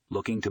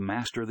Looking to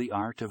master the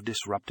art of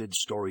disrupted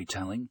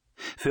storytelling?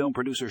 Film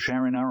producer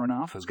Sharon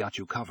Aharonoff has got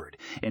you covered.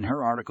 In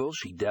her article,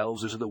 she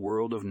delves into the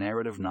world of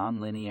narrative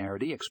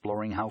nonlinearity,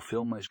 exploring how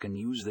filmmakers can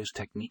use this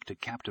technique to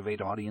captivate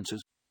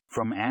audiences.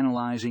 From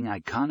analyzing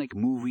iconic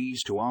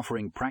movies to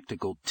offering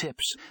practical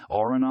tips,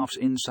 Aharonoff's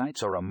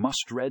insights are a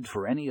must-read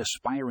for any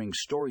aspiring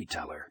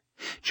storyteller.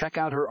 Check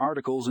out her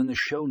articles in the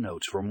show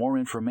notes for more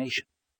information.